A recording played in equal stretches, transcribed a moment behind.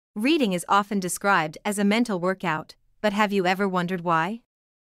Reading is often described as a mental workout, but have you ever wondered why?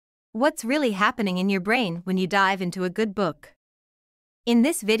 What's really happening in your brain when you dive into a good book? In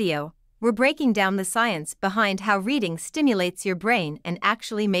this video, we're breaking down the science behind how reading stimulates your brain and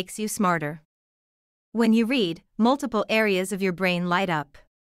actually makes you smarter. When you read, multiple areas of your brain light up.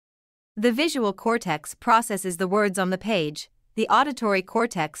 The visual cortex processes the words on the page, the auditory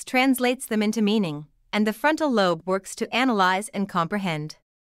cortex translates them into meaning, and the frontal lobe works to analyze and comprehend.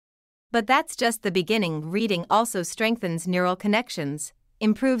 But that's just the beginning. Reading also strengthens neural connections,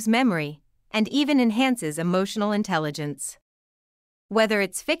 improves memory, and even enhances emotional intelligence. Whether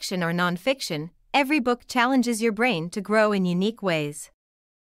it's fiction or nonfiction, every book challenges your brain to grow in unique ways.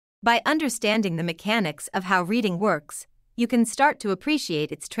 By understanding the mechanics of how reading works, you can start to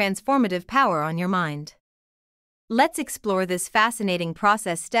appreciate its transformative power on your mind. Let's explore this fascinating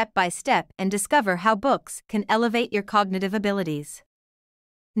process step by step and discover how books can elevate your cognitive abilities.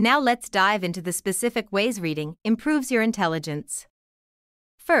 Now let's dive into the specific ways reading improves your intelligence.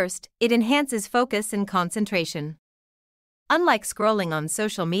 First, it enhances focus and concentration. Unlike scrolling on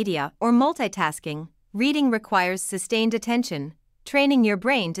social media or multitasking, reading requires sustained attention, training your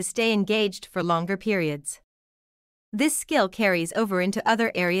brain to stay engaged for longer periods. This skill carries over into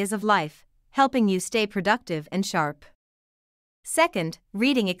other areas of life, helping you stay productive and sharp. Second,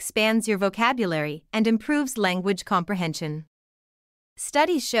 reading expands your vocabulary and improves language comprehension.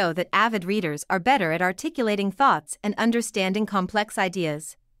 Studies show that avid readers are better at articulating thoughts and understanding complex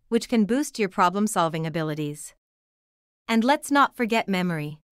ideas, which can boost your problem-solving abilities. And let's not forget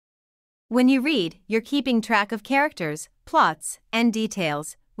memory. When you read, you're keeping track of characters, plots, and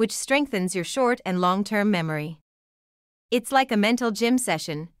details, which strengthens your short and long-term memory. It's like a mental gym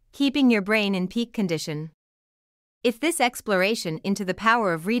session, keeping your brain in peak condition. If this exploration into the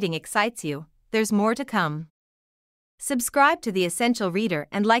power of reading excites you, there's more to come. Subscribe to The Essential Reader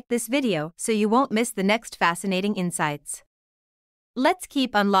and like this video so you won't miss the next fascinating insights. Let's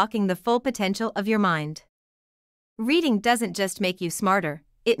keep unlocking the full potential of your mind. Reading doesn't just make you smarter,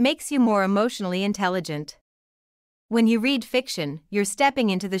 it makes you more emotionally intelligent. When you read fiction, you're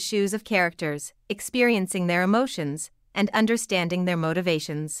stepping into the shoes of characters, experiencing their emotions, and understanding their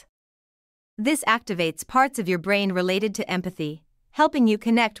motivations. This activates parts of your brain related to empathy, helping you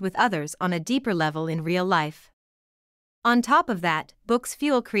connect with others on a deeper level in real life. On top of that, books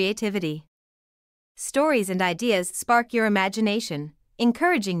fuel creativity. Stories and ideas spark your imagination,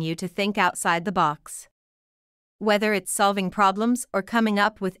 encouraging you to think outside the box. Whether it's solving problems or coming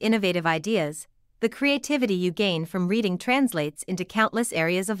up with innovative ideas, the creativity you gain from reading translates into countless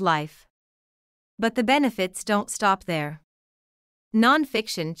areas of life. But the benefits don't stop there.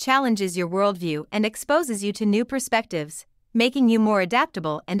 Nonfiction challenges your worldview and exposes you to new perspectives, making you more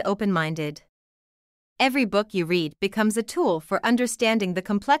adaptable and open-minded. Every book you read becomes a tool for understanding the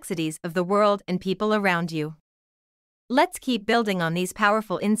complexities of the world and people around you. Let's keep building on these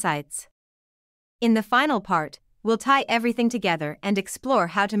powerful insights. In the final part, we'll tie everything together and explore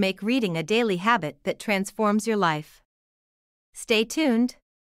how to make reading a daily habit that transforms your life. Stay tuned.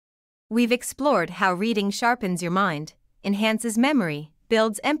 We've explored how reading sharpens your mind, enhances memory,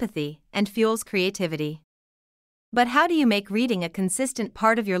 builds empathy, and fuels creativity. But how do you make reading a consistent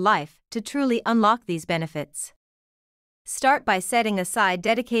part of your life to truly unlock these benefits? Start by setting aside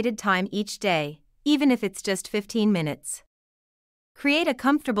dedicated time each day, even if it's just 15 minutes. Create a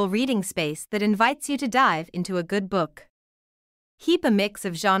comfortable reading space that invites you to dive into a good book. Keep a mix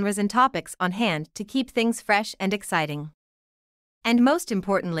of genres and topics on hand to keep things fresh and exciting. And most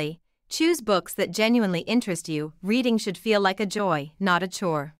importantly, choose books that genuinely interest you. Reading should feel like a joy, not a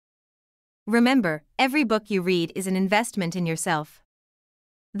chore. Remember, every book you read is an investment in yourself.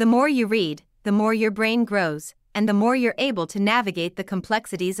 The more you read, the more your brain grows, and the more you're able to navigate the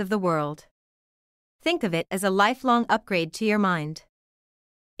complexities of the world. Think of it as a lifelong upgrade to your mind.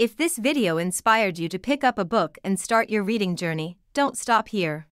 If this video inspired you to pick up a book and start your reading journey, don't stop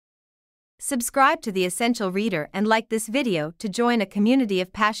here. Subscribe to The Essential Reader and like this video to join a community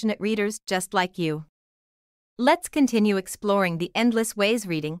of passionate readers just like you. Let's continue exploring the endless ways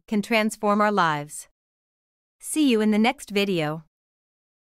reading can transform our lives. See you in the next video.